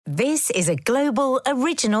This is a Global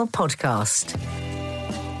Original Podcast.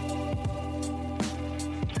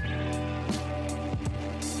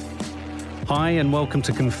 Hi and welcome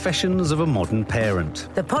to Confessions of a Modern Parent.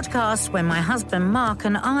 The podcast where my husband Mark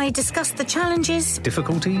and I discuss the challenges,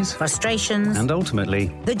 difficulties, frustrations, and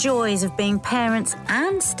ultimately the joys of being parents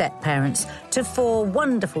and step-parents to 4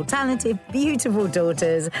 wonderful, talented, beautiful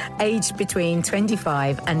daughters aged between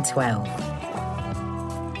 25 and 12.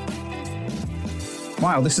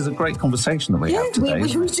 Wow, this is a great conversation that we have today.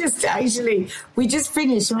 We just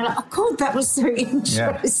finished and we're like, oh God, that was so interesting.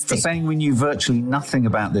 Yeah. For saying we knew virtually nothing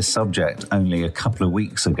about this subject only a couple of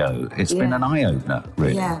weeks ago, it's been an eye-opener,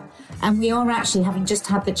 really. Yeah. And we are actually, having just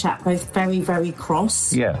had the chat, both very, very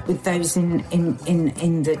cross with those in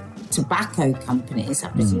the tobacco companies. I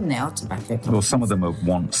presume they are tobacco companies. Well, some of them are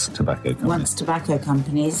once tobacco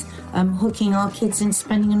companies. Hooking our kids and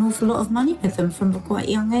spending an awful lot of money with them from a quite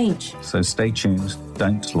young age. So stay tuned,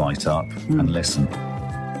 don't light up and listen.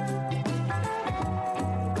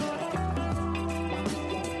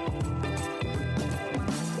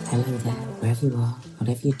 Hello there, wherever you are,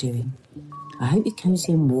 whatever you're doing. I hope you're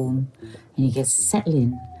cosy and warm and you get settled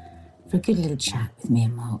in for a good little chat with me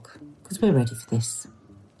and Mark, because we're ready for this.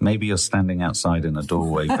 Maybe you're standing outside in a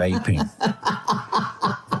doorway vaping.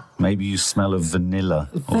 Maybe you smell of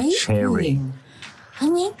vanilla or cherry.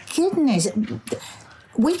 I mean, goodness.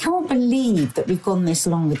 We can't believe that we've gone this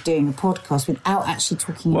long with doing a podcast without actually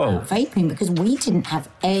talking about vaping, because we didn't have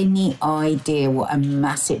any idea what a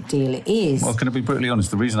massive deal it is. Well, can I be brutally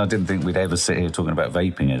honest? The reason I didn't think we'd ever sit here talking about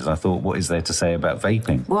vaping is I thought, what is there to say about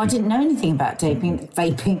vaping? Well, I didn't know anything about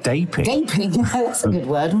vaping. Gaping. That's a good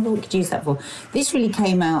word. I don't know what we could use that for. This really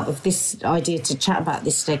came out of this idea to chat about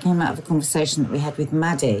this today, came out of a conversation that we had with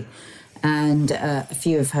Maddie and a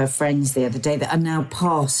few of her friends the other day that are now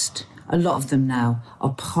past. A lot of them now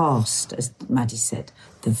are past, as Maddie said,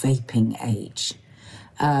 the vaping age.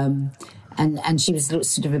 And she was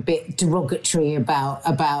sort of a bit derogatory about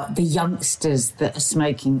the youngsters that are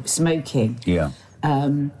smoking. Yeah.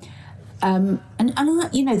 And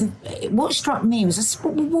I, what struck me was, I said,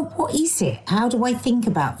 what is it? How do I think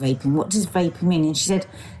about vaping? What does vaping mean? And she said,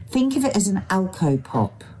 think of it as an Alco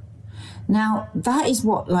pop. Now, that is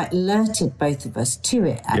what, alerted both of us to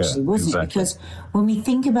it, actually, wasn't it? Because when we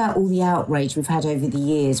think about all the outrage we had over the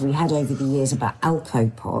years about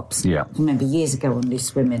Alco pops. Yeah. I remember years ago on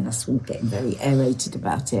Loose Women, us all getting very aerated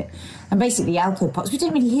about it. And basically, Alco pops, we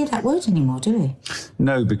don't really hear that word anymore, do we?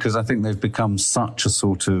 No, because I think they've become such a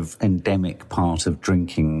sort of endemic part of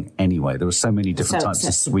drinking anyway. There are so many different types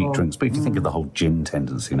of sweet drinks. But if you think of the whole gin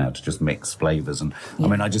tendency now to just mix flavours, and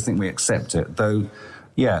I just think we accept it, though.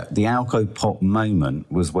 Yeah, the Alco Pop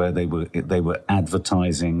moment was where they were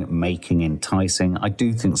advertising, making enticing. I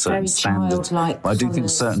do think certain standards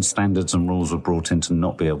and rules were brought in to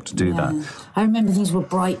not be able to do that. I remember things were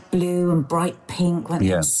bright blue and bright pink when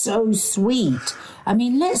they were so sweet. I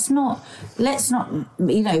mean, let's not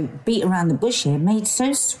beat around the bush here. Made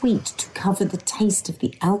so sweet to cover the taste of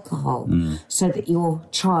the alcohol, so that your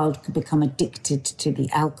child could become addicted to the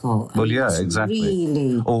alcohol. Exactly.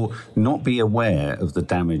 Really, or not be aware of the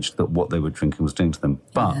damage that what they were drinking was doing to them.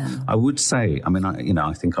 But I would say,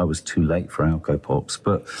 I think I was too late for Alco Pops,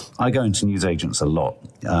 but I go into newsagents a lot.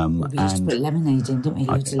 We used to put lemonade in, didn't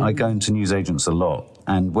we? I go into newsagents a lot.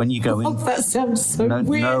 And when you go in... that sounds so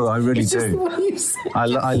weird. No, I really do. Just the way you say I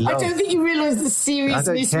don't think you realise the seriousness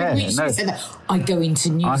with which you said that. I go into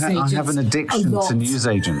newsagents. I have an addiction to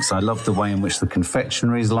newsagents. I love the way in which the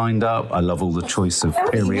confectionery is lined up. I love all the choice of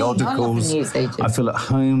periodicals. I feel at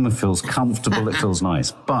home. It feels comfortable. It feels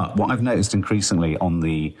nice. But what I've noticed increasingly on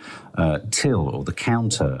the till or the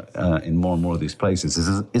counter in more and more of these places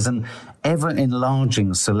is an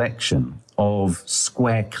ever-enlarging selection of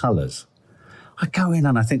square colours. I go in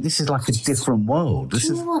and I think this is like a different world. Do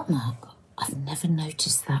you know what, Mark? I've never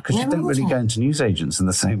noticed that. Because you don't really go into newsagents in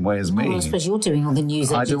the same way as me. Well, I suppose you're doing all the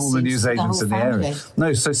newsagents. I do all the newsagents in the area.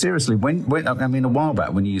 No, so seriously, when a while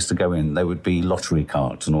back when you used to go in, there would be lottery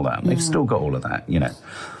cards and all that. They've still got all of that,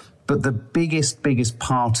 But the biggest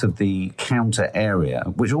part of the counter area,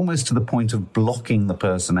 which almost to the point of blocking the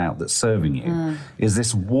person out that's serving you, is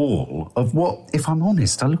this wall of what, if I'm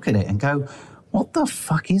honest, I look at it and go, what the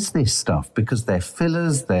fuck is this stuff? Because they're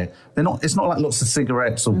fillers, they're not, it's not like lots of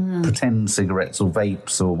cigarettes or pretend cigarettes or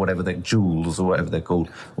vapes or whatever, they're Juuls or whatever they're called,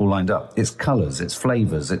 all lined up. It's colours, it's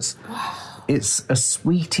flavours, it's a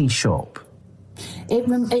sweetie shop.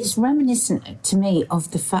 It's reminiscent to me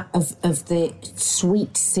of the fact of the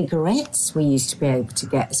sweet cigarettes we used to be able to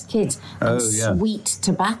get as kids. Sweet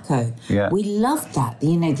tobacco. Yeah. We loved that,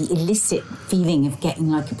 the illicit feeling of getting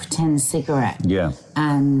like a pretend cigarette. Yeah.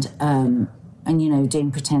 And and, you know,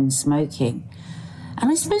 doing pretend smoking. And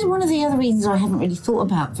I suppose one of the other reasons I haven't really thought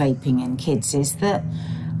about vaping in kids is that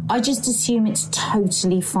I just assume it's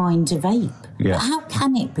totally fine to vape. Yeah. But how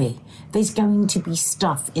can it be? There's going to be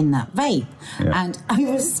stuff in that vape. Yeah. And I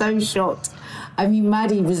was so shocked. I mean,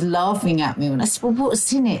 Maddie was laughing at me when I said, well,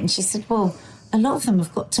 what's in it? And she said, well, a lot of them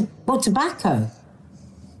have got tobacco.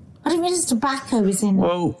 I didn't realise tobacco is in...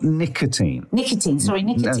 Well, nicotine. Nicotine.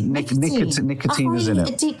 Nicotine is in it.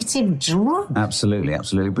 Addictive drug.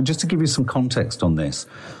 Absolutely. But just to give you some context on this,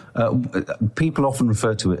 people often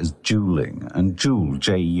refer to it as juuling, and Juul,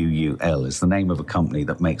 Juul, is the name of a company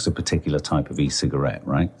that makes a particular type of e-cigarette,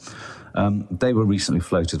 right? They were recently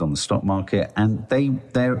floated on the stock market, and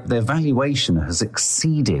their valuation has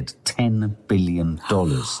exceeded $10 billion.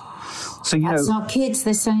 So, you That's know, our kids,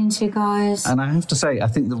 they're saying to you guys. And I have to say, I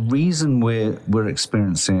think the reason we're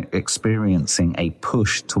experiencing a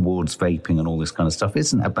push towards vaping and all this kind of stuff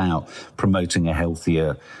isn't about promoting a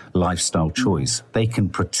healthier lifestyle choice. They can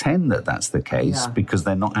pretend that that's the case because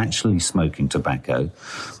they're not actually smoking tobacco.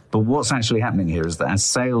 But what's actually happening here is that as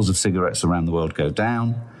sales of cigarettes around the world go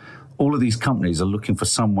down, all of these companies are looking for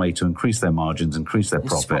some way to increase their margins, increase their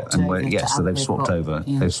profit, and so they've swapped over.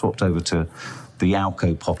 Yeah. They've swapped over to the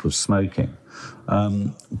Alco pop of smoking.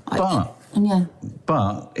 But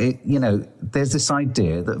you know, there's this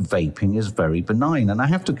idea that vaping is very benign, and I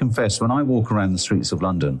have to confess, when I walk around the streets of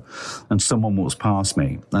London, and someone walks past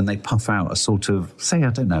me and they puff out a sort of, say, I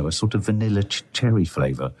don't know, a sort of vanilla cherry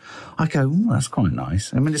flavour, I go, that's quite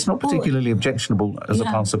nice. I mean, it's not particularly objectionable as a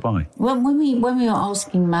passerby. Well, when we were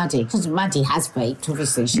asking Maddie, because Maddie has vaped,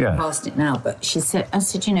 obviously, she's past it now, but I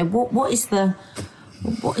said, you know, what is the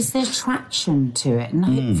attraction to it?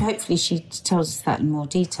 And hopefully she tells us that in more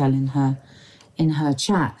detail in her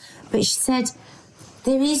chat. But she said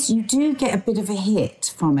you do get a bit of a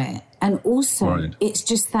hit from it, and also it's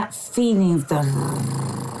just that feeling of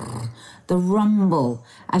the rumble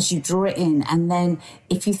as you draw it in, and then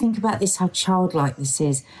if you think about this, how childlike this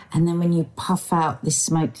is, and then when you puff out this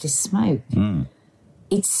smoke.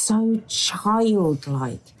 It's so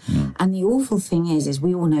childlike. And the awful thing is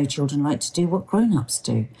we all know children like to do what grown-ups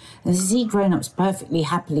do. And to see grown-ups perfectly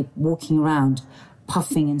happily walking around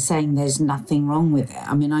puffing and saying there's nothing wrong with it.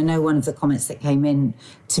 I mean, I know one of the comments that came in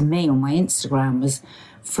to me on my Instagram was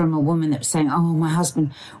from a woman that was saying, oh, my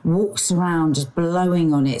husband walks around just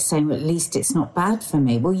blowing on it, saying, well, at least it's not bad for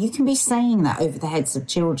me. Well, you can be saying that over the heads of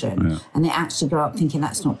children and they actually grow up thinking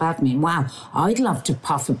that's not bad for me. And wow, I'd love to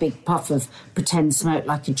puff a big puff of pretend smoke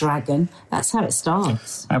like a dragon. That's how it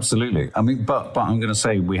starts. Absolutely. I mean, but I'm going to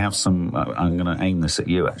say we have some, I'm going to aim this at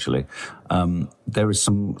you, actually. There is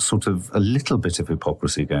some sort of a little bit of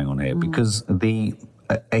hypocrisy going on here because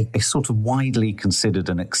a sort of widely considered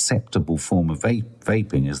and acceptable form of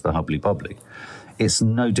vaping is the hubbly bubbly. It's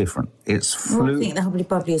no different. It's fluid. I think the hubbly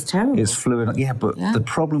bubbly is terrible. It's fluid. But the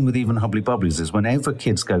problem with even hubbly bubblies is whenever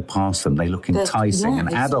kids go past them, they look enticing,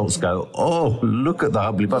 and adults go, "Oh, look at the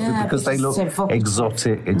hubbly bubbly," because they look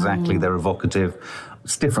exotic. Exactly, they're evocative.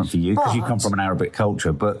 It's different for you because you come from an Arabic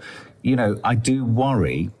culture, but you know, I do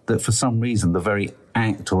worry that for some reason the very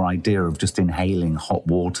act or idea of just inhaling hot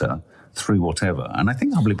water through whatever. And I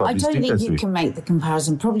think hubbly bubblies do go through. I don't think you can make the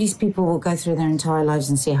comparison. Probably people will go through their entire lives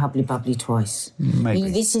and see a hubbly bubbly twice. Maybe. You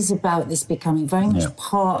know, this is about this becoming very much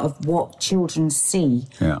part of what children see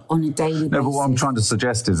on a daily basis. No, but what I'm trying to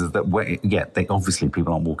suggest is that, obviously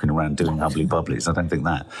people aren't walking around doing hubbly bubblies. I don't think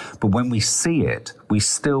that. But when we see it, we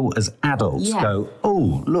still, as adults, go,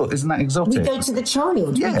 oh, look, isn't that exotic? We go to the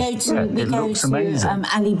child. Yeah, we go to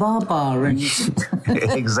Alibaba and...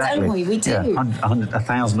 Exactly. Don't we? We do.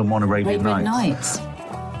 1,001 Arabian Nights.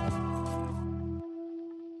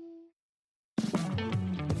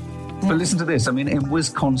 But listen to this. I mean, in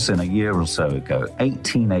Wisconsin a year or so ago, 8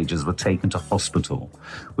 teenagers were taken to hospital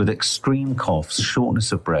with extreme coughs,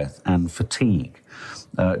 shortness of breath, and fatigue.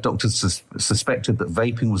 Doctors suspected that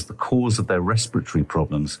vaping was the cause of their respiratory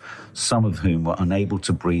problems, some of whom were unable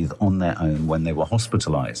to breathe on their own when they were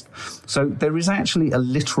hospitalized. So there is actually a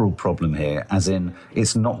literal problem here, as in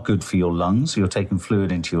it's not good for your lungs. You're taking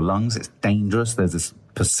fluid into your lungs. It's dangerous. There's this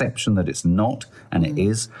perception that it's not, and it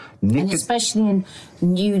is. And especially in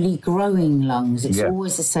newly growing lungs, it's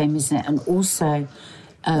always the same, isn't it? And also...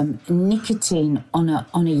 nicotine on a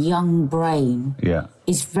young brain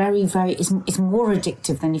is very, very... It's more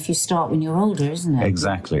addictive than if you start when you're older, isn't it?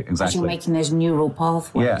 Exactly. Because you're making those neural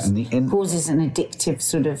pathways. Yeah, and it causes an addictive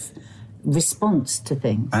sort of response to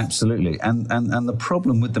things. Absolutely. And the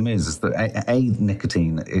problem with them is that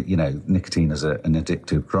nicotine is an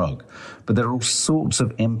addictive drug, but there are all sorts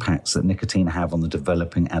of impacts that nicotine have on the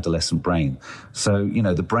developing adolescent brain. So,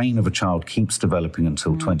 the brain of a child keeps developing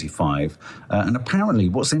until 25. And apparently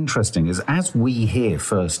what's interesting is as we hear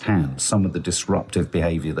firsthand some of the disruptive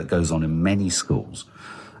behaviour that goes on in many schools,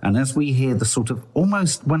 and as we hear the sort of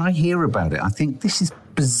almost, when I hear about it, I think this is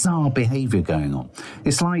bizarre behaviour going on.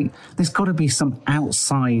 It's like there's got to be some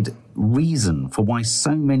outside reason for why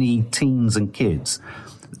so many teens and kids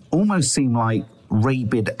almost seem like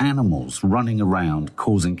rabid animals running around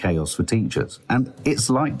causing chaos for teachers. And it's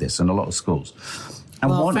like this in a lot of schools.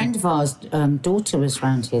 And a friend of ours, daughter was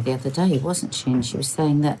round here the other day, wasn't she? And she was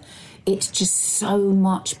saying that it's just so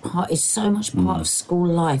much part of school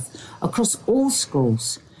life across all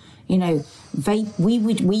schools.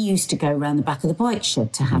 We used to go around the back of the bike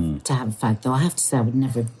shed to have a fag. Though I have to say, I would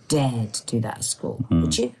never have dared to do that at school.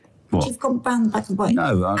 Would you? What? You've gone round the back of the bike?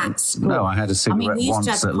 No, I had a cigarette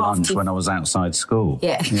once at lunch when I was outside school.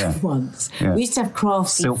 Yeah. Once. Yeah. We used to have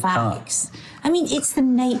crafty fags. I mean, it's the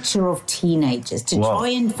nature of teenagers to try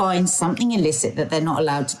and find something illicit that they're not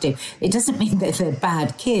allowed to do. It doesn't mean that they're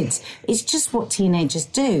bad kids. It's just what teenagers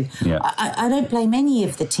do. Yeah. I don't blame any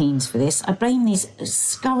of the teens for this. I blame these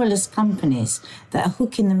scurrilous companies that are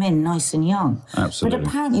hooking them in nice and young. Absolutely. But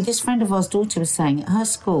apparently this friend of ours' daughter was saying at her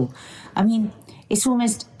school, I mean, it's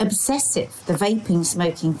almost obsessive, the vaping,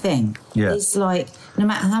 smoking thing. Yeah. It's like, no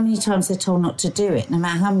matter how many times they're told not to do it, no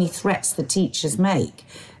matter how many threats the teachers make,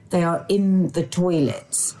 they are in the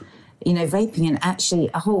toilets, vaping. And actually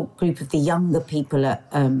a whole group of the younger people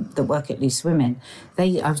that work at Loose Women,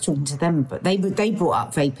 I was talking to them, but they brought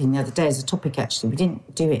up vaping the other day as a topic, actually. We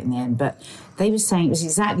didn't do it in the end, but they were saying it was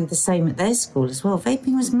exactly the same at their school as well.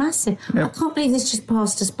 Vaping was massive. Yep. I can't believe this just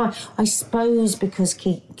passed us by. I suppose because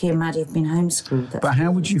Kiki and Maddie have been homeschooled. But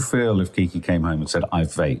how would you feel if Kiki came home and said, I've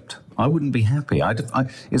vaped? I wouldn't be happy.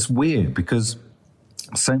 It's weird because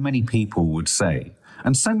so many people would say,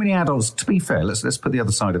 and so many adults, to be fair, let's put the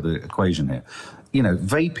other side of the equation here.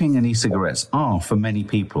 Vaping and e-cigarettes are, for many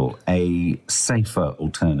people, a safer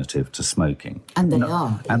alternative to smoking. And they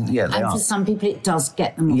are. And they are. And for some people, it does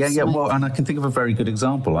get them off smoking. Well, and I can think of a very good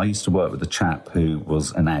example. I used to work with a chap who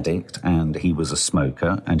was an addict, and he was a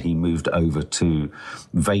smoker, and he moved over to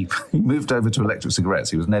vape. He moved over to electric cigarettes.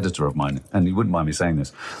 He was an editor of mine, and he wouldn't mind me saying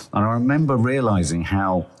this. And I remember realising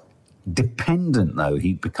how dependent, though,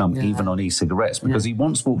 he'd become even on e-cigarettes, because he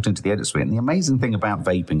once walked into the edit suite. And the amazing thing about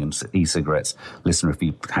vaping and e-cigarettes, listener, if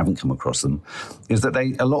you haven't come across them, is that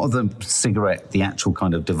a lot of the actual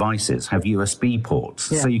kind of devices have USB ports.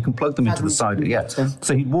 So you can plug them into the side.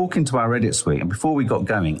 So he'd walk into our edit suite, and before we got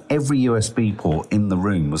going, every USB port in the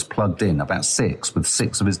room was plugged in, about 6, with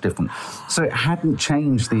 6 of his different. So it hadn't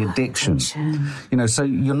changed the addiction. So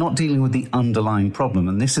you're not dealing with the underlying problem.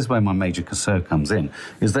 And this is where my major concern comes in,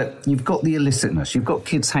 is that you've got the illicitness, you've got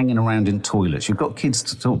kids hanging around in toilets, you've got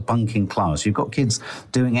kids bunking class, you've got kids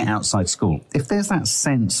doing it outside school. If there's that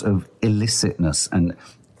sense of illicitness and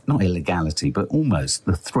not illegality, but almost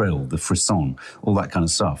the thrill, the frisson, all that kind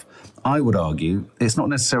of stuff, I would argue it's not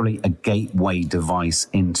necessarily a gateway device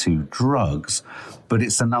into drugs, but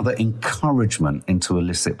it's another encouragement into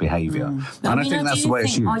illicit behaviour. And I think that's the way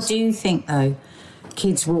it's used. I do think, though,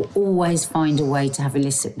 kids will always find a way to have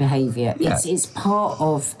illicit behaviour. Yeah.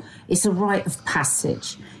 It's a rite of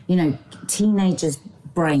passage. Teenagers'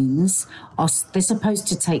 brains they're supposed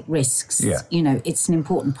to take risks. Yeah. It's an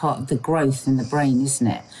important part of the growth in the brain, isn't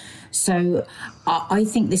it? So I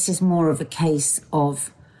think this is more of a case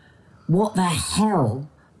of what the hell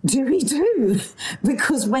do we do?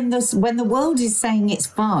 Because when the world is saying it's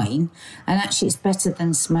fine and actually it's better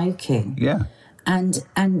than smoking. Yeah. And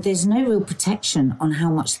there's no real protection on how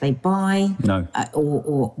much they buy. No.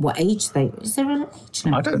 Or what age they... Is there an age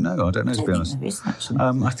now? I don't know, to be honest. There is, actually.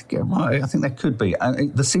 I think there could be.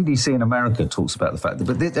 The CDC in America talks about the fact that...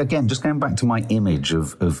 But again, just going back to my image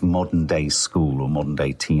of modern-day school or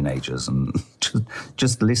modern-day teenagers, and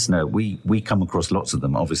just listener, we come across lots of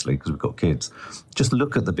them, obviously, because we've got kids. Just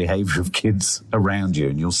look at the behaviour of kids around you,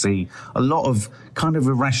 and you'll see a lot of kind of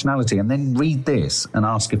irrationality, and then read this and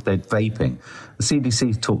ask if they're vaping. The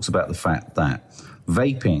CDC talks about the fact that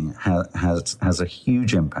vaping has a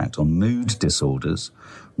huge impact on mood disorders,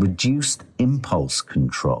 reduced impulse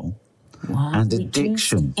control, and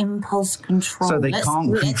addiction. Impulse control. So they can't...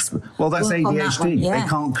 Well, that's ADHD. They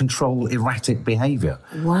can't control erratic behaviour.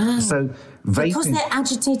 Wow. So vaping... Because they're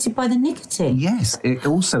agitated by the nicotine. Yes. It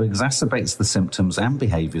also exacerbates the symptoms and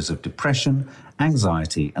behaviours of depression,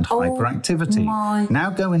 anxiety and hyperactivity. Now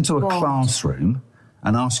go into a classroom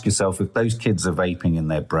and ask yourself if those kids are vaping in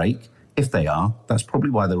their break, If they are, that's probably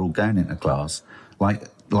why they're all going into class. Like,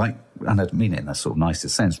 and I mean it in a sort of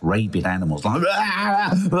nicest sense, rabid animals, like,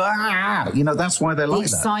 you know, that's why they're like that.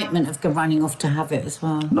 The excitement of running off to have it as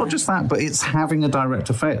well. Not just that, but it's having a direct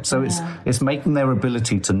effect. So it's making their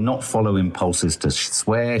ability to not follow impulses, to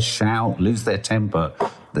swear, shout, lose their temper.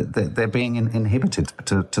 They're being inhibited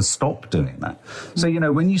to stop doing that. So, you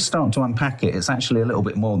know, when you start to unpack it, it's actually a little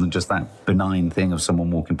bit more than just that benign thing of someone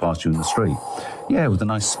walking past you in the street. Yeah, with a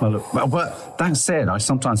nice smell of... But that said, I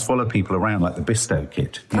sometimes follow people around like the Bisto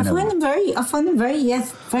kid. I find them very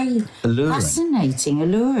alluring. Fascinating,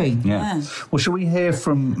 alluring. Yeah. Well, shall we hear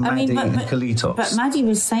from Maddie and Kalitos? But Maddie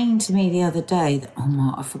was saying to me the other day that,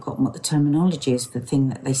 I've forgotten what the terminology is for the thing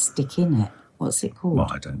that they stick in it. What's it called? Well,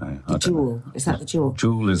 I don't know. The Juul. Is that the Juul?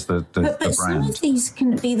 Juul is the but brand. Some of these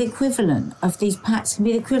can be the equivalent of these packs, can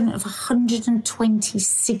be the equivalent of 120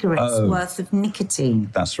 cigarettes worth of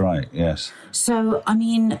nicotine. That's right, yes. So, I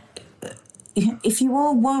mean, if you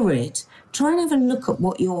are worried, try and have a look at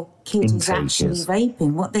what your kid is actually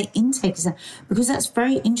vaping, what their intake is, because that's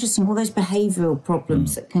very interesting, all those behavioural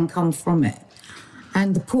problems that can come from it.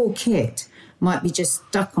 And the poor kid might be just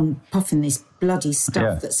stuck on puffing this bloody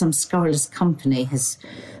stuff that some scurrilous company has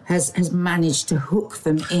managed to hook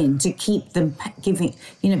them in to keep them giving,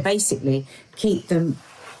 basically keep them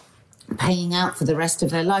paying out for the rest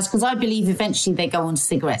of their lives, because I believe eventually they go on to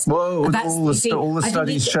cigarettes. Whoa, all the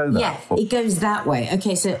studies show that. Yeah, it goes that way.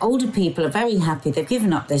 Okay, so older people are very happy. They've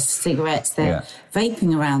given up their cigarettes. They're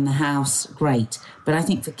vaping around the house. Great. But I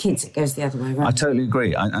think for kids, it goes the other way around. I totally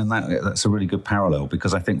agree. And that's a really good parallel,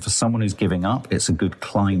 because I think for someone who's giving up, it's a good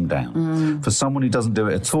climb down. For someone who doesn't do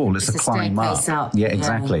it at all, it's a climb up. Yeah,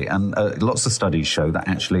 exactly. And lots of studies show that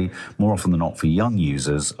actually, more often than not, for young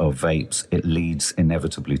users of vapes, it leads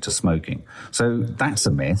inevitably to smoking. So that's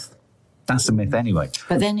a myth. That's a myth anyway.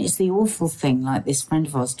 But then it's the awful thing, like this friend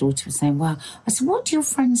of ours' daughter was saying, well, I said, what do your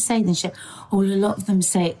friends say? Then she said, a lot of them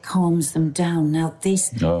say it calms them down. Now,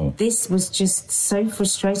 this was just so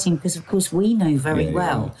frustrating, because, of course, we know very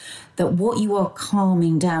well that what you are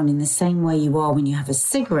calming down in the same way you are when you have a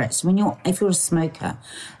cigarette. So if you're a smoker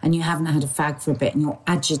and you haven't had a fag for a bit and you're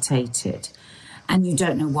agitated, and you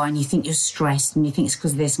don't know why, and you think you're stressed, and you think it's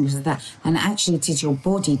because of this and because of that, and actually it is your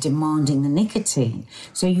body demanding the nicotine.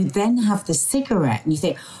 So you then have the cigarette, and you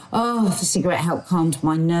think, the cigarette helped calm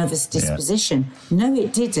my nervous disposition. Yeah. No,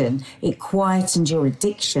 it didn't. It quietened your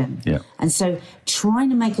addiction. Yeah. And so trying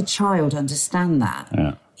to make a child understand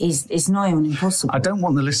that is nigh on impossible. I don't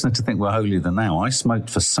want the listener to think we're holier than thou. I smoked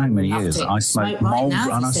for so many years. I smoked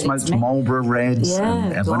Marlboro, and I smoked Marlboro Reds. Yeah,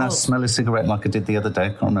 and when I smell a cigarette like I did the other day, I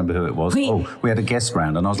can't remember who it was. We had a guest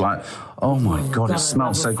round, and I was like, oh my God, it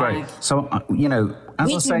smells so great. So,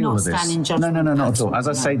 as I say all of this... No, not at all. As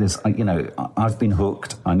I say this, I've been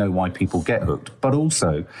hooked. I know why people get hooked. But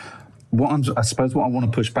also, I suppose what I want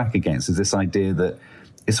to push back against is this idea that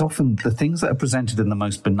it's often the things that are presented in the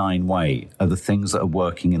most benign way are the things that are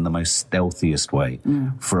working in the most stealthiest way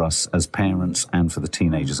for us as parents and for the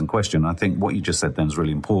teenagers in question. And I think what you just said then is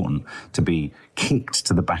really important, to be kicked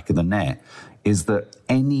to the back of the net, is that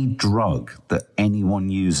any drug that anyone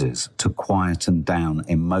uses to quieten down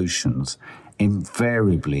emotions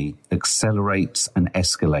invariably accelerates and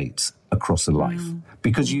escalates across a life.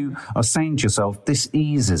 Because you are saying to yourself, this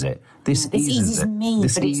eases it. This eases me,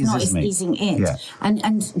 but it's not easing it. Yeah.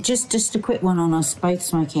 And just a quick one on us both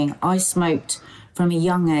smoking. I smoked from a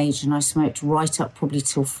young age, and I smoked right up probably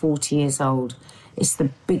till 40 years old. It's the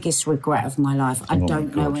biggest regret of my life. I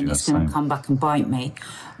don't know when it's going to come back and bite me.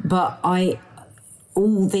 But Mark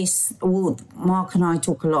and I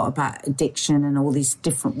talk a lot about addiction and all these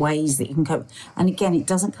different ways that you can cope. And again, it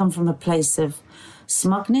doesn't come from a place of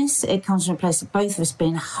smugness. It comes from a place of both of us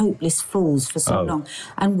being hopeless fools for so long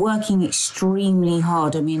and working extremely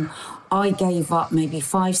hard. I mean, I gave up maybe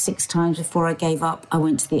 5-6 times before I gave up. I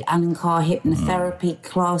went to the Alan Carr hypnotherapy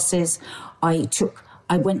classes. I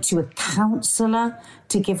went to a counsellor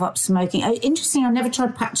to give up smoking. Interesting, I never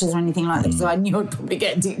tried patches or anything like that, so I knew I'd probably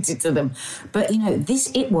get addicted to them. But,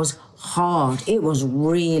 it was hard. It was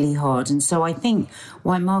really hard. And so I think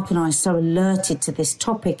why Mark and I are so alerted to this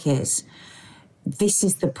topic is this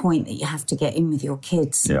is the point that you have to get in with your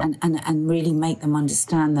kids and really make them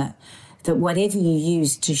understand that whatever you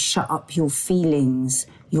use to shut up your feelings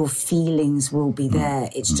will be there.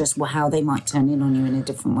 It's just how they might turn in on you in a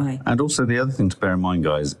different way. And also the other thing to bear in mind,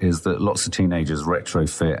 guys, is that lots of teenagers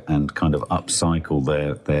retrofit and kind of upcycle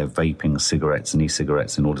their vaping cigarettes and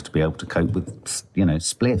e-cigarettes in order to be able to cope with,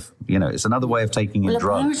 spliff. It's another way of taking in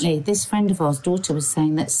drugs. Apparently, this friend of ours' daughter was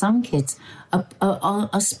saying that some kids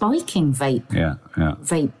are spiking vape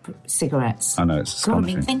cigarettes. I know, it's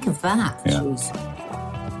astonishing. Think of that. Yeah. Jeez.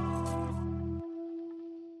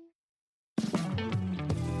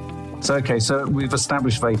 So we've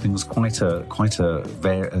established vaping as quite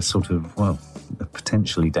a sort of, well, a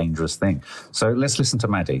potentially dangerous thing. So let's listen to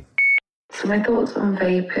Maddie. So my thoughts on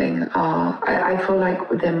vaping are, I feel like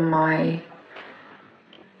within my,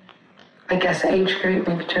 I guess, age group,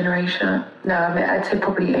 maybe generation. No, I mean, I'd say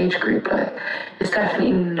probably age group, but it's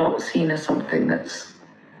definitely not seen as something that's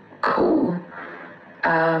cool.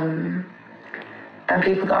 And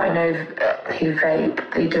people that I know who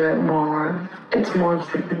vape, they do it more, it's more of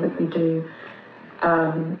something that they do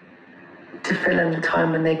to fill in the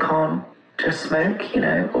time when they can't just smoke, you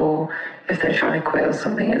know, or if they're trying to quit or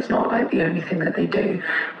something, it's not like the only thing that they do.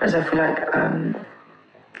 Whereas I feel like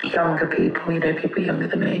younger people, you know, people younger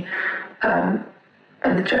than me, and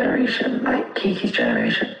the generation, like Kiki's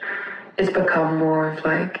generation, it's become more of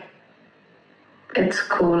like, it's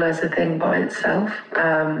cool as a thing by itself.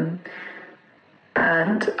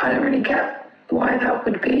 And I don't really get why that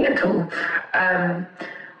would be at all.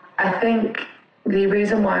 I think the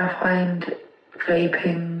reason why I find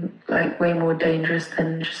vaping like way more dangerous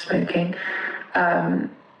than just smoking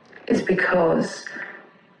is because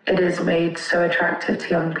it is made so attractive to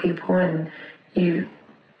young people, and you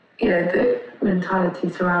know, the mentality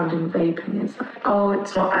surrounding vaping is like, oh,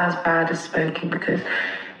 it's not as bad as smoking because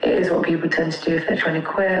it is what people tend to do if they're trying to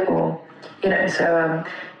quit, or, you know, so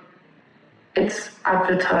it's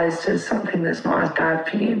advertised as something that's not as bad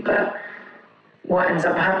for you, but what ends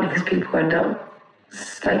up happening is people end up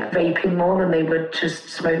like vaping more than they would just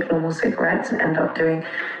smoke normal cigarettes and end up doing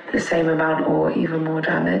the same amount or even more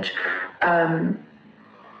damage. And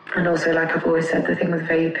also, like I've always said, the thing with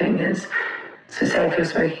vaping is, so say if you're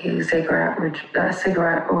smoking a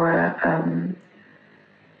cigarette or a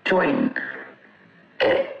joint,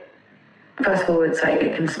 first of all, it's like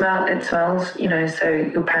it smells, you know, so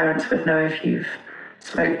your parents would know if you've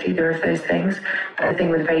smoked either of those things. But the thing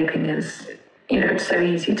with vaping is, you know, it's so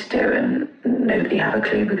easy to do and nobody have a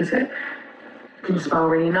clue because it can smell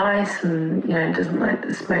really nice and, you know, it doesn't let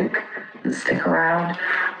the smoke stick around.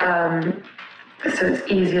 So it's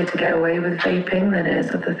easier to get away with vaping than it is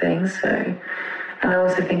other things. So, and I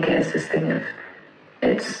also think it is this thing of,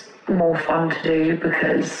 it's more fun to do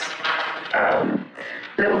because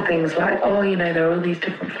little things like, oh, you know, there are all these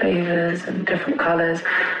different flavours and different colours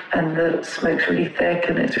and the smoke's really thick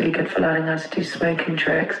and it's really good for learning how to do smoking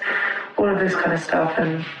tricks. All of this kind of stuff,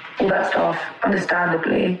 and all that stuff,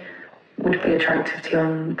 understandably, would be attractive to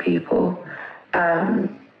young people.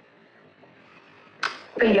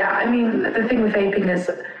 But yeah, I mean, the thing with vaping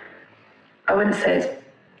is, I wouldn't say it's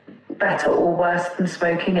better or worse than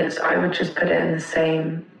smoking. I would just put it in the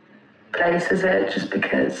same place as it, just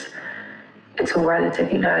because it's all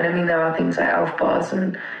relative, you know. And I mean, there are things like Elf bars,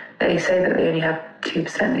 and they say that they only have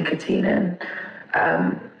 2% nicotine in,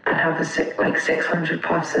 and have 600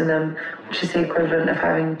 puffs in them, which is the equivalent of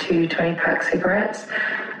having 2 20-pack cigarettes.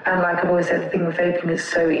 And like I've always said, the thing with vaping is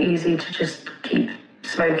so easy to just keep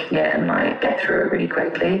smoking it and like get through it really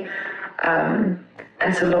quickly. And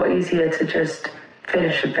it's a lot easier to just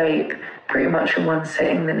finish a vape pretty much in one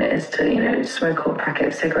sitting than it is to, you know, smoke a whole packet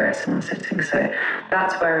of cigarettes in one sitting. So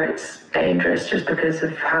that's where it's dangerous, just because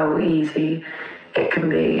of how easy it can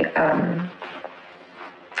be.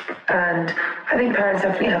 And I think parents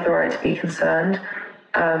definitely have the right to be concerned.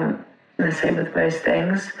 The same with most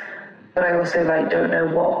things. But I also don't know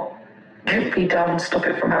what could be done to stop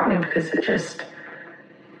it from happening, because it just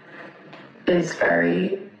is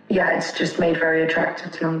it's just made very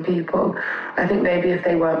attractive to young people. I think maybe if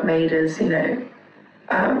they weren't made as,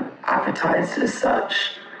 advertised as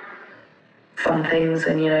such fun things,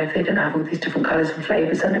 and, if they didn't have all these different colours and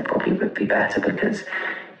flavours, then it probably would be better, because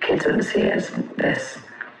kids wouldn't see it as this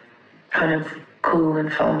kind of cool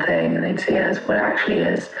and fun thing, and they'd see it as what it actually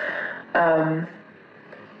is.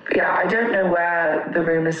 I don't know where the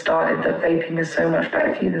rumour started that vaping is so much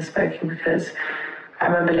better for you than smoking, because I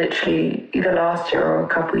remember literally either last year or a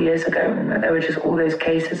couple of years ago, there were just all those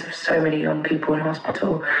cases of so many young people in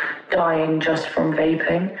hospital dying just from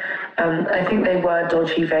vaping. I think they were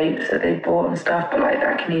dodgy vapes that they bought and stuff, but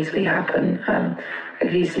that can easily happen. I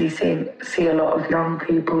could easily see a lot of young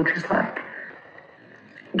people just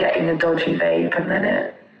getting a dodgy vape and then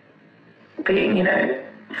it being,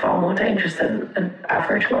 far more dangerous than an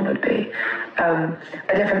average one would be. I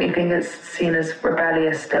definitely think it's seen as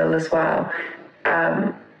rebellious still as well.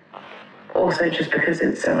 Also just because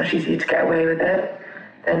it's so much easier to get away with it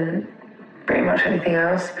than pretty much anything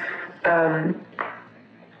else.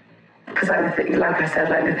 Because like I said,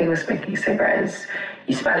 the thing with smoking a cigarette is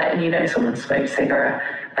you smell it and someone smoked a cigarette,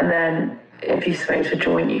 and then if you smoked a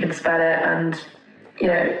joint you can smell it and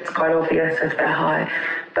it's quite obvious if they're high.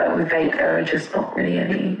 But with vape, there are just not really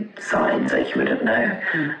any signs, like you wouldn't know.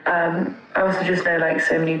 I also just know like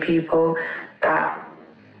so many people that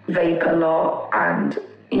vape a lot and,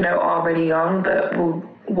 you know, are really young, but will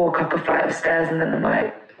walk up a flight of stairs and then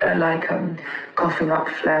like coughing up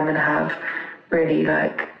phlegm and have really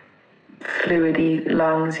like fluidy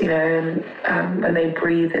lungs, you know, and when they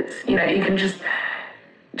breathe, it's, you know, you can just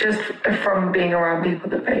from being around people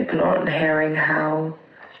that vape a lot and hearing how,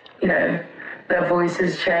 you know, their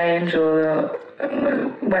voices change or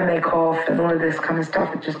when they cough and all of this kind of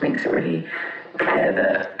stuff, it just makes it really clear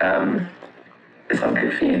that it's not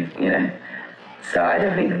good for you, you know. So I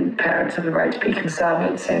don't think parents have the right to be concerned,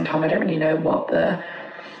 but at the same time I don't really know what the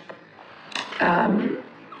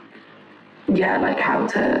like how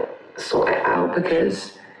to sort it out,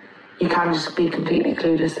 because you can just be completely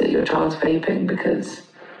clueless that your child's vaping because,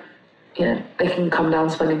 you know, they can come down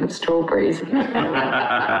smelling of strawberries. It's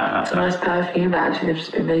a nice perfume, but actually they've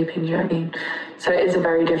just been vaping, do you know what I mean? So it is a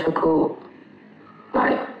very difficult,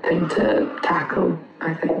 like, thing to tackle,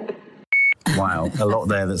 I think. Wow, a lot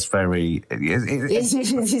there that's very... This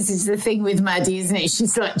is the thing with Maddie, isn't it?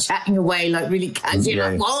 She's like chatting away, like really casual. Yeah.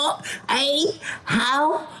 Like, what? Hey?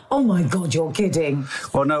 How? Oh my God, you're kidding.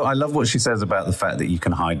 Well, no, I love what she says about the fact that you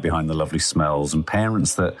can hide behind the lovely smells, and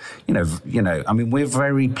parents that, you know, I mean, we're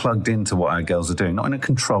very plugged into what our girls are doing, not in a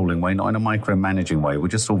controlling way, not in a micromanaging way. We're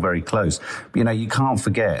just all very close. But, you know, you can't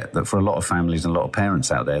forget that for a lot of families and a lot of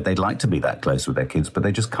parents out there, they'd like to be that close with their kids, but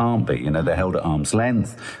they just can't be. You know, they're held at arm's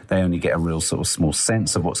length. They only get a real sort of small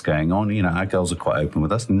sense of what's going on. You know, our girls are quite open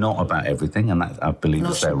with us, not about everything, and that, I believe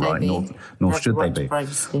is their right, nor should they be.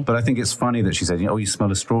 But I think it's funny that she said, oh, you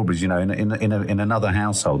smell of strawberries. You know, in another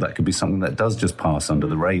household, that could be something that does just pass under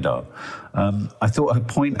the radar. I thought her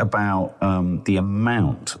point about the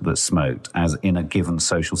amount that's smoked as in a given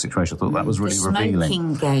social situation, I thought that was really revealing.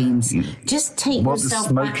 Smoking games. Just take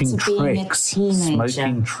yourself back to being a teenager.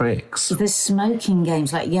 Smoking tricks. The smoking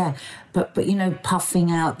games, like, yeah, but you know, puffing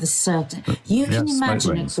out the certain... You can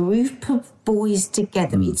imagine a group of boys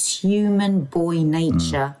together. It's human boy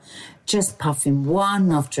nature. Just puffing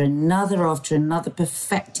one after another,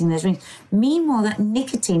 perfecting their rings. Meanwhile, that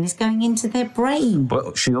nicotine is going into their brain.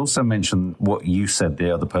 But she also mentioned what you said,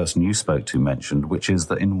 the other person you spoke to mentioned, which is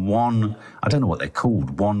that in one, I don't know what they're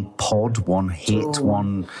called, one pod, one hit,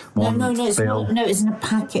 one fill. No, it's in a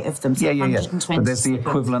packet of them. So yeah. But there's the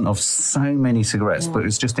equivalent of so many cigarettes. Yeah. But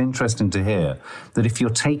it's just interesting to hear that if you're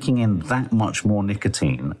taking in that much more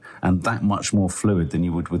nicotine and that much more fluid than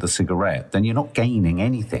you would with a cigarette, then you're not gaining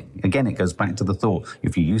anything. Again, it goes back to the thought,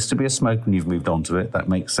 if you used to be a smoker and you've moved on to it, that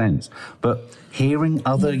makes sense. But hearing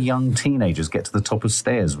other young teenagers get to the top of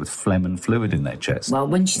stairs with phlegm and fluid in their chest. Well,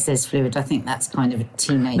 when she says fluid, I think that's kind of a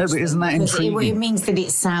teenage No, but isn't that intriguing? It means that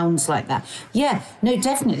it sounds like that. Yeah, no,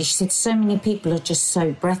 definitely. She said so many people are just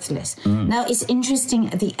so breathless. Now, it's interesting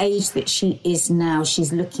at the age that she is now,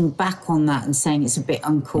 she's looking back on that and saying it's a bit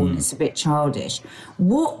uncool and it's a bit childish.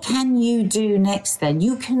 What can you do next then?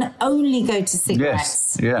 You can only go to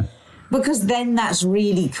cigarettes. Yes, yeah. Because then that's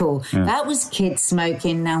really cool. Yeah. That was kids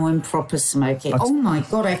smoking, now I'm proper smoking. Oh my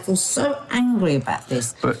God, I feel so angry about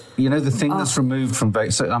this. But, you know, the thing that's removed from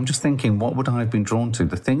vaping, so I'm just thinking, what would I have been drawn to?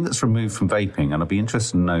 The thing that's removed from vaping, and I'd be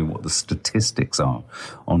interested to know what the statistics are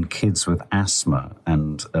on kids with asthma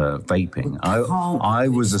and vaping. I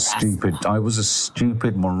was a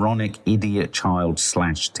stupid, moronic, idiot child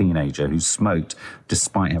 / teenager who smoked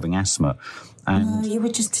despite having asthma. And you were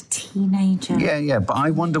just a teenager. Yeah, but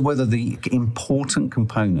I wonder whether the important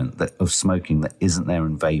component of smoking that isn't there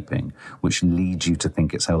in vaping, which leads you to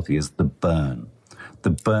think it's healthy, is the burn.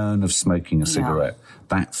 The burn of smoking a cigarette.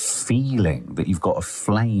 That feeling that you've got a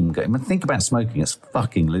flame going. I mean, think about smoking, it's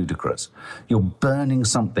fucking ludicrous. You're burning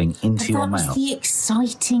something into your mouth. That was the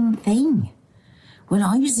exciting thing. When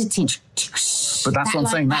I was a teenager... But that's what I'm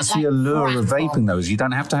saying. That's the allure of vaping, though, is you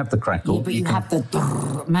don't have to have the crackle. Yeah, but you have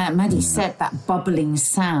the... Maddie said that bubbling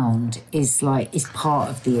sound is part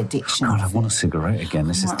of the addiction. God, I want a cigarette again.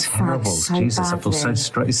 This is terrible. So Jesus, badly. I feel so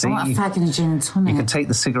straight. I want a fag and a gin and tonic. You can take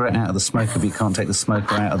the cigarette out of the smoker, but you can't take the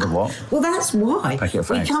smoker out of the what? Well, that's why.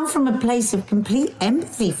 We come from a place of complete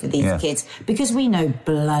empathy for these kids, because we know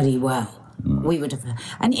bloody well we would have...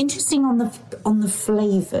 And interesting on the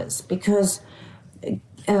flavours, because...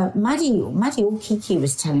 Maddie or Kiki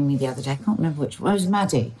was telling me the other day, I can't remember which one, it was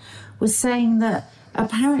Maddie, was saying that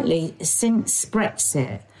apparently since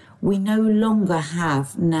Brexit, we no longer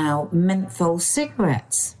have now menthol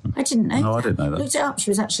cigarettes. I didn't know No, I didn't know that. Looked it up,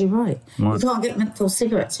 she was actually right. You can't get menthol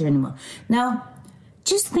cigarettes here anymore. Now,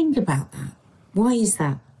 just think about that. Why is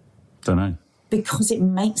that? Don't know. Because it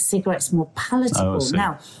makes cigarettes more palatable. Oh, I see.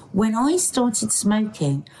 Now, when I started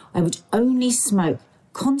smoking, I would only smoke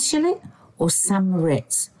Consulate or St.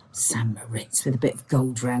 Moritz? St. Moritz with a bit of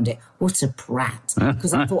gold around it. What a prat.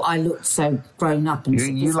 Because I thought I looked so grown up and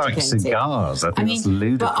sophisticated. You like cigars. I think that's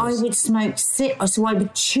ludicrous. But I would smoke, so I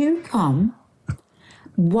would chew gum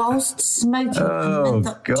whilst smoking. Oh,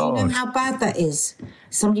 God. Do you know how bad that is?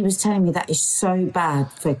 Somebody was telling me that is so bad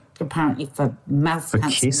apparently for mouth cancer. For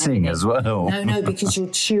kissing as well. No, because you're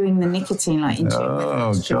chewing the nicotine like into your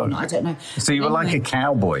mouth. God. I don't know. So you were like a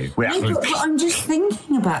cowboy. No, but I'm just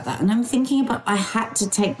thinking about that, and I'm thinking about I had to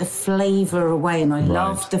take the flavour away, and I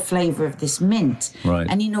loved the flavour of this mint. Right.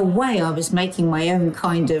 And in a way, I was making my own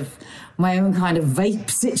kind of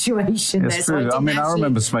vape situation. It's true. So I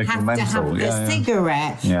remember smoking menthol. The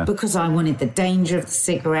cigarette because I wanted the danger of the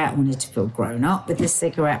cigarette. I wanted to feel grown up with the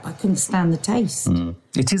cigarette. I couldn't stand the taste.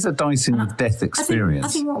 It is a dicing death experience. I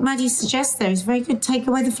think what Maddie suggests there is very good. Take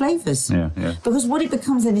away the flavours. Yeah. Because what it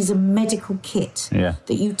becomes then is a medical kit that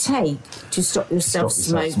you take to stop yourself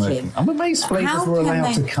smoking. I'm amazed flavours were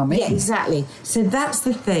allowed to come in. Yeah, exactly. So that's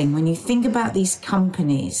the thing. When you think about these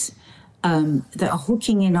companies that are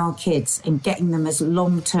hooking in our kids and getting them as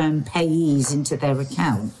long-term payees into their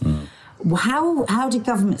account, how do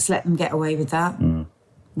governments let them get away with that?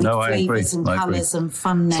 With flavours and colours and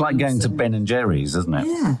fun names. It's like going to Ben and Jerry's, isn't it?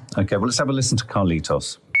 Yeah. Okay, well, let's have a listen to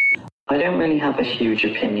Carlitos. I don't really have a huge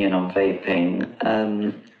opinion on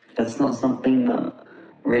vaping. It's not something that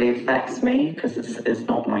really affects me because it's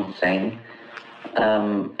not my thing.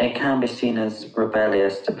 It can be seen as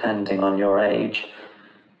rebellious depending on your age.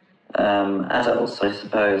 Adults, I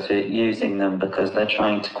suppose, are using them because they're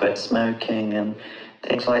trying to quit smoking and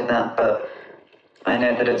things like that, but I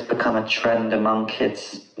know that it's become a trend among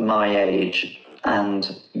kids my age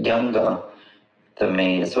and younger than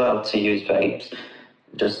me as well to use vapes,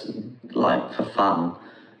 just like for fun.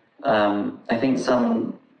 I think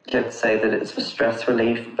some kids say that it's for stress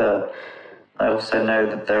relief, but I also know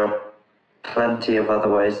that there are plenty of other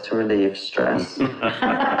ways to relieve stress.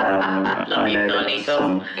 I know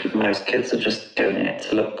that most kids are just doing it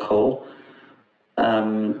to look cool.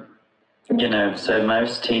 So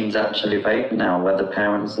most teens actually vape now, whether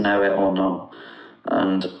parents know it or not.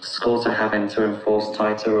 And schools are having to enforce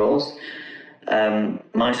tighter rules.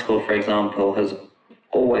 My school, for example, has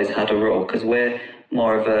always had a rule, because we're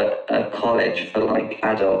more of a college for like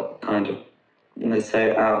adult kind of,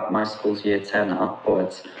 so my school's year 10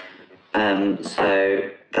 upwards. So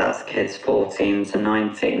that's kids 14 to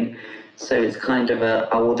 19. So it's kind of an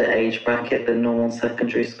older age bracket than normal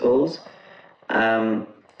secondary schools.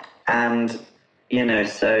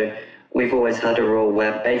 So we've always had a rule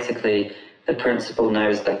where basically the principal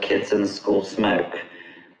knows that kids in the school smoke.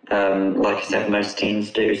 Like I said, most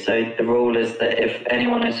teens do. So the rule is that if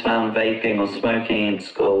anyone is found vaping or smoking in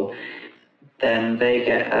school, then they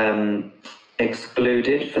get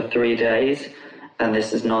excluded for 3 days, and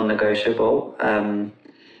this is non-negotiable. And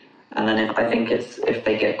then if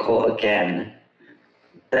they get caught again,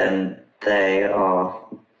 then they are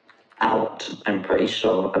out. I'm pretty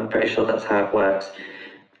sure that's how it works.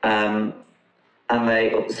 And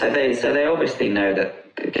they obviously know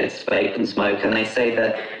that kids vape and smoke, and they say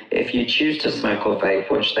that if you choose to smoke or vape,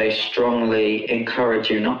 which they strongly encourage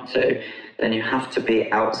you not to, then you have to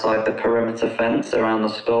be outside the perimeter fence around the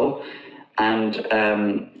school, and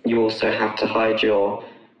you also have to hide your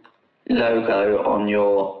logo on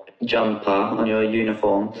your jumper, on your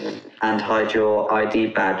uniform, and hide your ID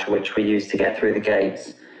badge, which we use to get through the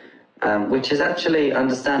gates, which is actually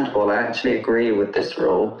understandable. I actually agree with this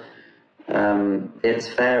rule. It's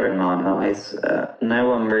fair in my eyes. No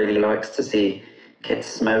one really likes to see kids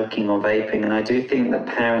smoking or vaping, and I do think that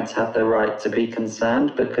parents have the right to be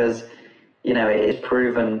concerned, because, it is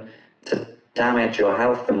proven to damage your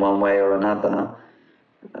health in one way or another.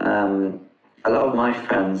 A lot of my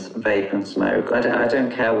friends vape and smoke. I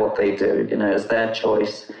don't care what they do, it's their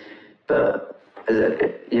choice, but,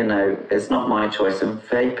 it's not my choice, and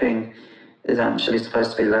vaping is actually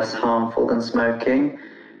supposed to be less harmful than smoking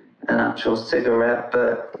an actual cigarette,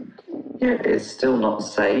 but it's still not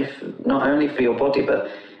safe, not only for your body,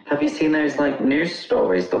 but have you seen those news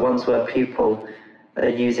stories, the ones where people are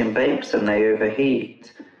using vapes and they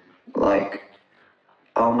overheat?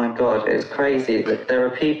 Oh my God, it's crazy that there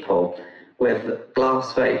are people with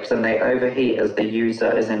glass vapes and they overheat as the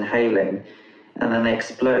user is inhaling, and then they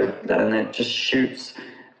explode, and it just shoots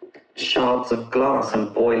shards of glass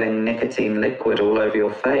and boiling nicotine liquid all over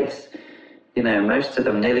your face. Most of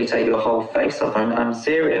them nearly take your whole face off. I'm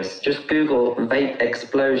serious. Just Google vape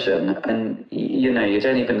explosion, and you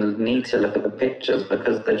don't even need to look at the pictures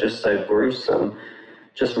because they're just so gruesome.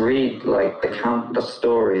 Just read the countless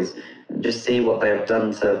stories and just see what they've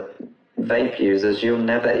done to vape users. You'll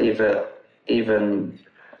never even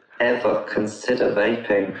ever consider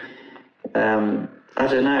vaping. I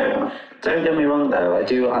don't know. Don't get me wrong, though. I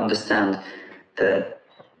do understand that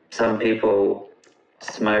some people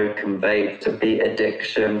smoke and vape to beat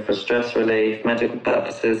addiction, for stress relief, medical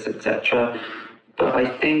purposes, etc. But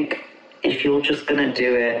I think if you're just going to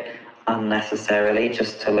do it unnecessarily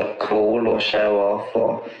just to look cool or show off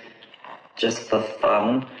or just for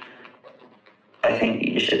fun, I think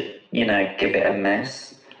you should, give it a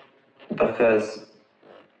miss, because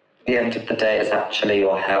at the end of the day, it's actually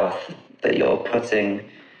your health that you're putting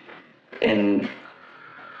in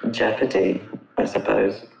jeopardy, I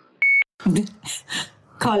suppose.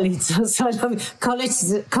 Carlitos, I love it.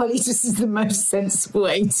 Carlitos is the most sensible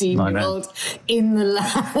 18-year-old in the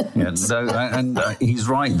land. Yeah, so, and he's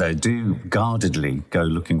right, though. Do guardedly go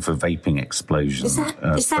looking for vaping explosion is that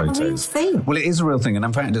photos. A real thing? Well, it is a real thing, and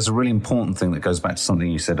in fact, it's a really important thing that goes back to something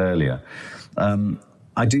you said earlier.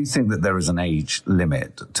 I do think that there is an age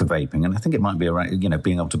limit to vaping, and I think it might be around,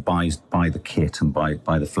 being able to buy the kit and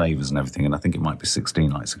buy the flavours and everything, and I think it might be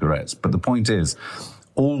 16 like cigarettes. But the point is,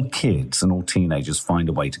 all kids and all teenagers find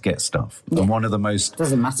a way to get stuff. Yeah. And one of the most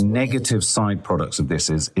negative side products of this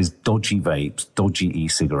is dodgy vapes, dodgy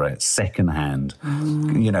e-cigarettes, secondhand,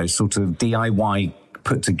 sort of DIY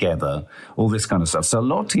put together, all this kind of stuff. So a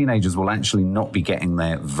lot of teenagers will actually not be getting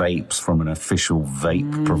their vapes from an official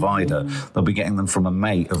vape provider. They'll be getting them from a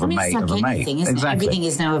mate of a mate of a mate. Exactly. Everything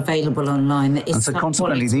is now available online. And so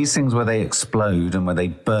consequently, these things where they explode and where they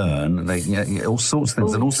burn, all sorts of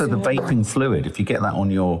things. And also the vaping fluid, if you get that on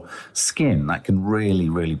your skin, that can really,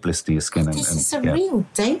 really blister your skin. This is a real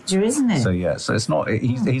danger, isn't it? So it's not...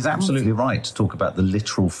 He's absolutely right to talk about the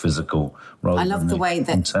literal physical rather than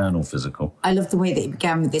the internal physical. I love the way that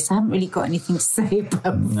began with this. I haven't really got anything to say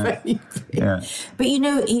about vaping. Yeah. But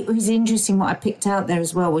it was interesting what I picked out there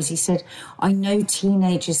as well was he said, I know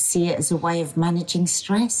teenagers see it as a way of managing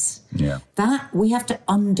stress. Yeah. That we have to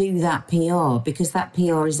undo that PR because that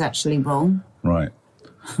PR is actually wrong. Right.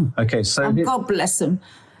 Okay, so... and God bless them.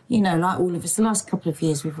 Like all of us, the last couple of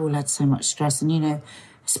years we've all had so much stress and,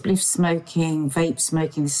 spliff smoking, vape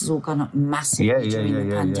smoking, this has all gone up massively during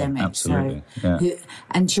the pandemic. Yeah, absolutely.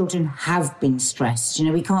 And children have been stressed.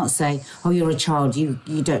 We can't say, oh, you're a child, you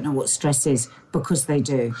don't know what stress is, because they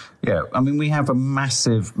do. Yeah, I mean, we have a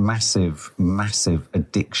massive, massive, massive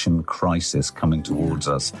addiction crisis coming towards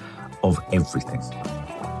us of everything.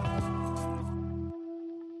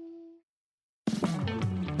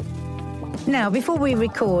 Now, before we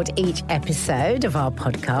record each episode of our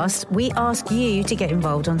podcast, we ask you to get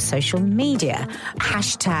involved on social media.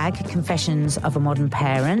 Hashtag Confessions of a Modern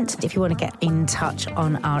Parent. If you want to get in touch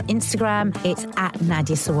on our Instagram, it's at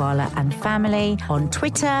Nadia Sawalha and Family. On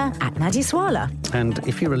Twitter, at Nadia Sawalha. And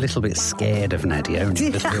if you're a little bit scared of Nadia and you're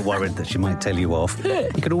a little bit worried that she might tell you off,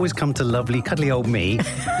 you could always come to lovely, cuddly old me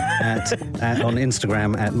on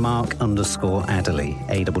Instagram at Mark_Adderley,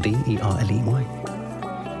 ADDERLEY.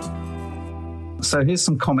 So here's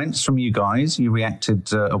some comments from you guys. You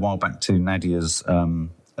reacted a while back to Nadia's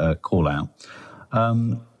call out.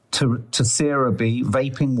 To Sarah B,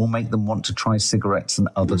 vaping will make them want to try cigarettes and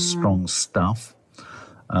other strong stuff.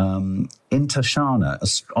 In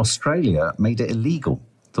Tashana, Australia made it illegal.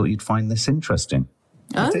 Thought you'd find this interesting.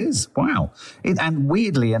 Oh. It is. Wow. And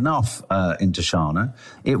weirdly enough, in Tashana,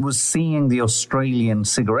 it was seeing the Australian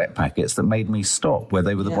cigarette packets that made me stop, where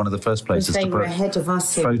they were one of the first places to put ahead of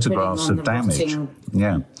us photographs of damage.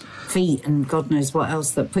 Yeah. Feet and God knows what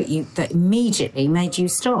else that immediately made you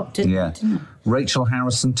stop, didn't it? Rachel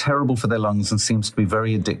Harrison, terrible for their lungs and seems to be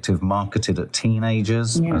very addictive, marketed at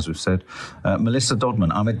teenagers, as we've said. Melissa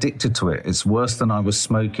Dodman, I'm addicted to it. It's worse than I was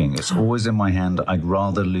smoking. It's always in my hand. I'd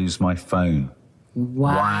rather lose my phone.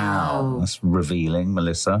 Wow. That's revealing,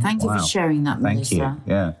 Melissa. Thank you for sharing that, Melissa.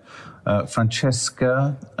 Thank you,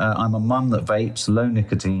 Francesca, I'm a mum that vapes, low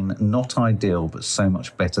nicotine, not ideal, but so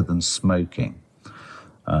much better than smoking.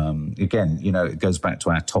 Again, it goes back to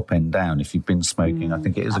our top end down. If you've been smoking, I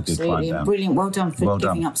think it is a good climb down. Brilliant. Well done for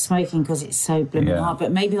giving up smoking because it's so blooming hard.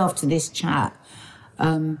 But maybe after this chat,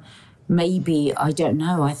 maybe, I don't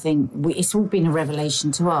know, I think it's all been a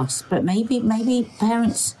revelation to us, but maybe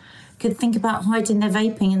parents could think about hiding their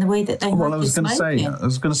vaping in the way that they hide their smoking. I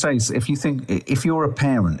was going to say, if you're a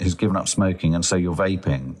parent who's given up smoking and so you're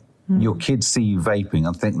vaping, your kids see you vaping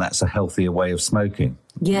and think that's a healthier way of smoking.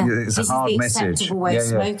 Yeah, it's a hard message. This is the acceptable way of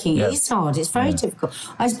smoking. Yeah. It is hard. It's very difficult.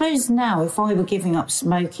 I suppose now, if I were giving up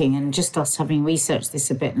smoking and just us having researched this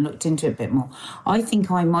a bit and looked into it a bit more, I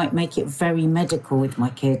think I might make it very medical with my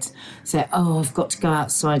kids. Say, I've got to go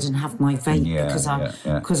outside and have my vape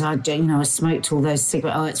because I smoked all those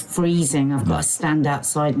cigarettes. Oh, it's freezing. I've got to stand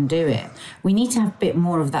outside and do it. We need to have a bit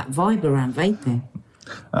more of that vibe around vaping.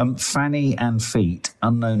 Fanny and feet,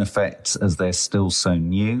 unknown effects as they're still so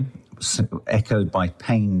new. Echoed by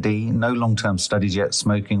Payne D. No long-term studies yet.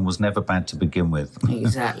 Smoking was never bad to begin with.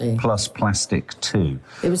 Exactly. Plus plastic too.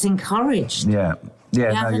 It was encouraged. Yeah.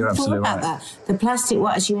 Yeah, no, you're absolutely right. That. The plastic,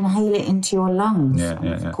 as you inhale it into your lungs. Yeah.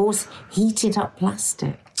 Of course, heated up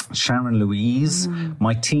plastic. Sharon Louise,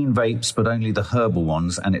 my teen vapes, but only the herbal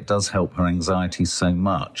ones, and it does help her anxiety so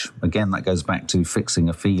much. Again, that goes back to fixing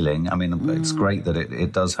a feeling. I mean, it's great that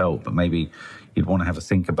it does help, but maybe you'd want to have a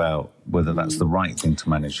think about whether that's the right thing to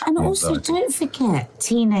manage. And also, don't forget,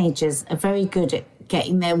 teenagers are very good at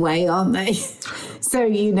getting their way, aren't they? So,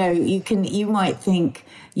 you might think...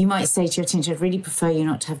 You might say to your teenager, I'd really prefer you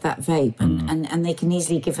not to have that vape. And they can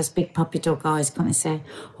easily give us big puppy dog eyes, can't they? Say,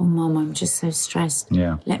 oh, Mum, I'm just so stressed.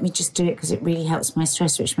 Yeah. Let me just do it because it really helps my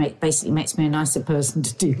stress, which basically makes me a nicer person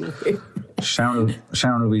to deal with. Sharon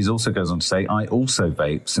Louise also goes on to say, I also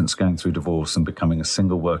vape since going through divorce and becoming a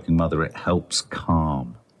single working mother. It helps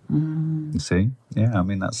calm. You see? Yeah, I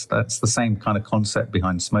mean, that's the same kind of concept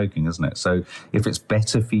behind smoking, isn't it? So if it's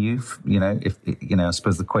better for you, I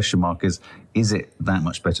suppose the question mark is it that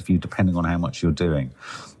much better for you depending on how much you're doing?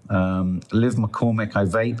 Liv McCormick, I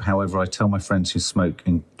vape. However, I tell my friends who smoke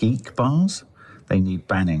in geek bars, they need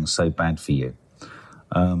banning, so bad for you.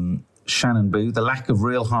 Shannon Boo, the lack of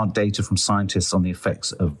real hard data from scientists on the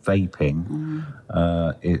effects of vaping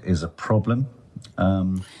is a problem.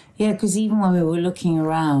 Yeah, because even when we were looking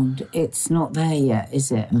around, it's not there yet,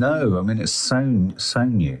 is it? No, I mean, it's so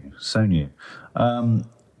new.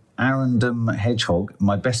 Arundel Hedgehog,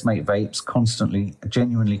 my best mate vapes, constantly,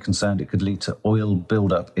 genuinely concerned it could lead to oil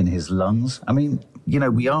buildup in his lungs. I mean,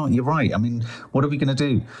 you're right. I mean, what are we going to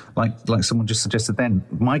do? Like someone just suggested then,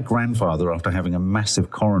 my grandfather, after having a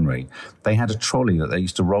massive coronary, they had a trolley that they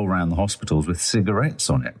used to roll around the hospitals with cigarettes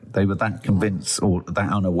on it. They were that convinced or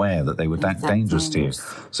that unaware that they were that dangerous to you.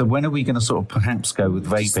 So when are we going to sort of perhaps go with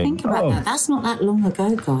vaping? Just think about that. That's not that long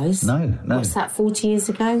ago, guys. No. What's that, 40 years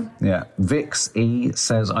ago? Yeah. Vix E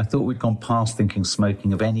says, I thought we'd gone past thinking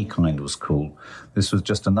smoking of any kind was cool. This was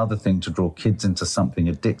just another thing to draw kids into something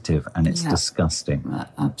addictive, and it's disgusting.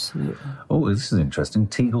 Absolutely. Oh, this is interesting.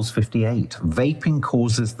 Teagles 58. Vaping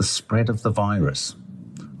causes the spread of the virus.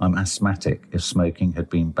 I'm asthmatic if smoking had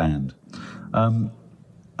been banned.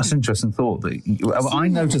 That's an interesting thought. I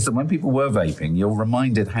noticed that when people were vaping, you're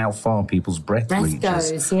reminded how far people's breath reaches.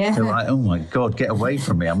 Goes, yeah. They're like, oh my God, get away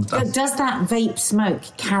from me. Does that vape smoke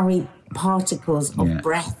carry particles of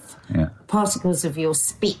breath? Yeah. Particles of your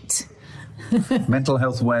spit? Mental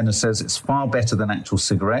Health Awareness says it's far better than actual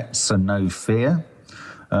cigarettes, so no fear.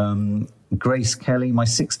 Grace Kelly, my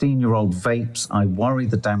 16-year-old vapes. I worry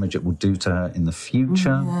the damage it will do to her in the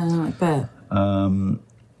future. Yeah, I bet.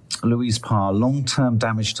 Louise Parr, long-term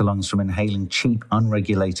damage to lungs from inhaling cheap,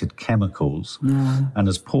 unregulated chemicals. Yeah. And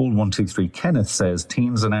as Paul123 Kenneth says,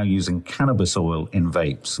 teens are now using cannabis oil in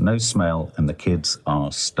vapes. No smell, and the kids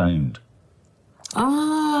are stoned.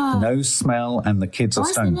 No smell, and the kids are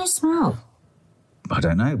stoned. Why is there no smell? I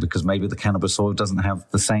don't know, because maybe the cannabis oil doesn't have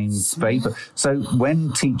the same vapor. So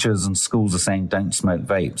when teachers and schools are saying don't smoke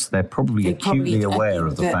vapes, they're probably acutely aware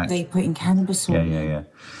of the fact they put in cannabis oil. Yeah.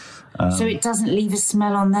 So it doesn't leave a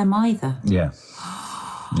smell on them either. Yeah.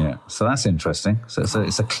 So that's interesting. So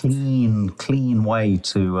it's a clean way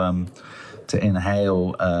to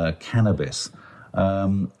inhale cannabis.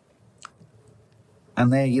 And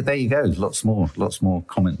there you go. Lots more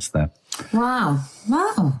comments there. Wow.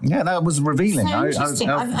 Yeah, that was revealing. So interesting.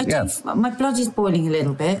 My blood is boiling a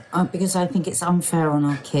little bit because I think it's unfair on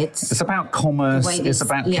our kids. It's about commerce, it's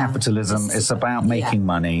about capitalism, it's about making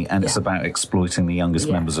money, and it's about exploiting the youngest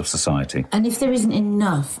members of society. And if there isn't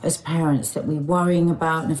enough as parents that we're worrying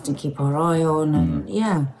about and have to keep our eye on, and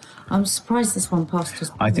I'm surprised this one passed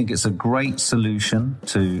us. I think it's a great solution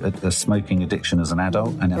to a smoking addiction as an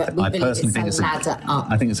adult, and I personally think it's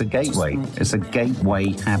a gateway. It's a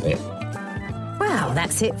gateway habit. Well,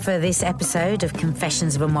 that's it for this episode of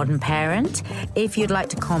Confessions of a Modern Parent. If you'd like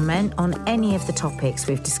to comment on any of the topics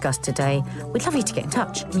we've discussed today, we'd love you to get in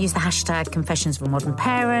touch. Use the hashtag Confessions of a Modern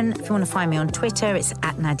Parent. If you want to find me on Twitter, it's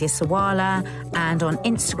 @NadiaSawalha, and on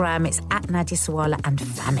Instagram, it's @NadiaSawalha and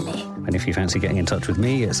Family. And if you fancy getting in touch with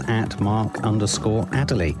me, it's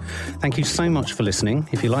 @Mark_Adderley. Thank you so much for listening.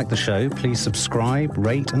 If you like the show, please subscribe,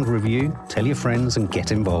 rate and review, tell your friends and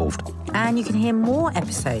get involved. And you can hear more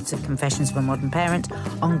episodes of Confessions of a Modern Parent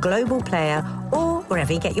on Global Player or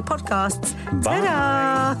wherever you get your podcasts. Bye.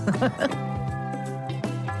 Ta-da!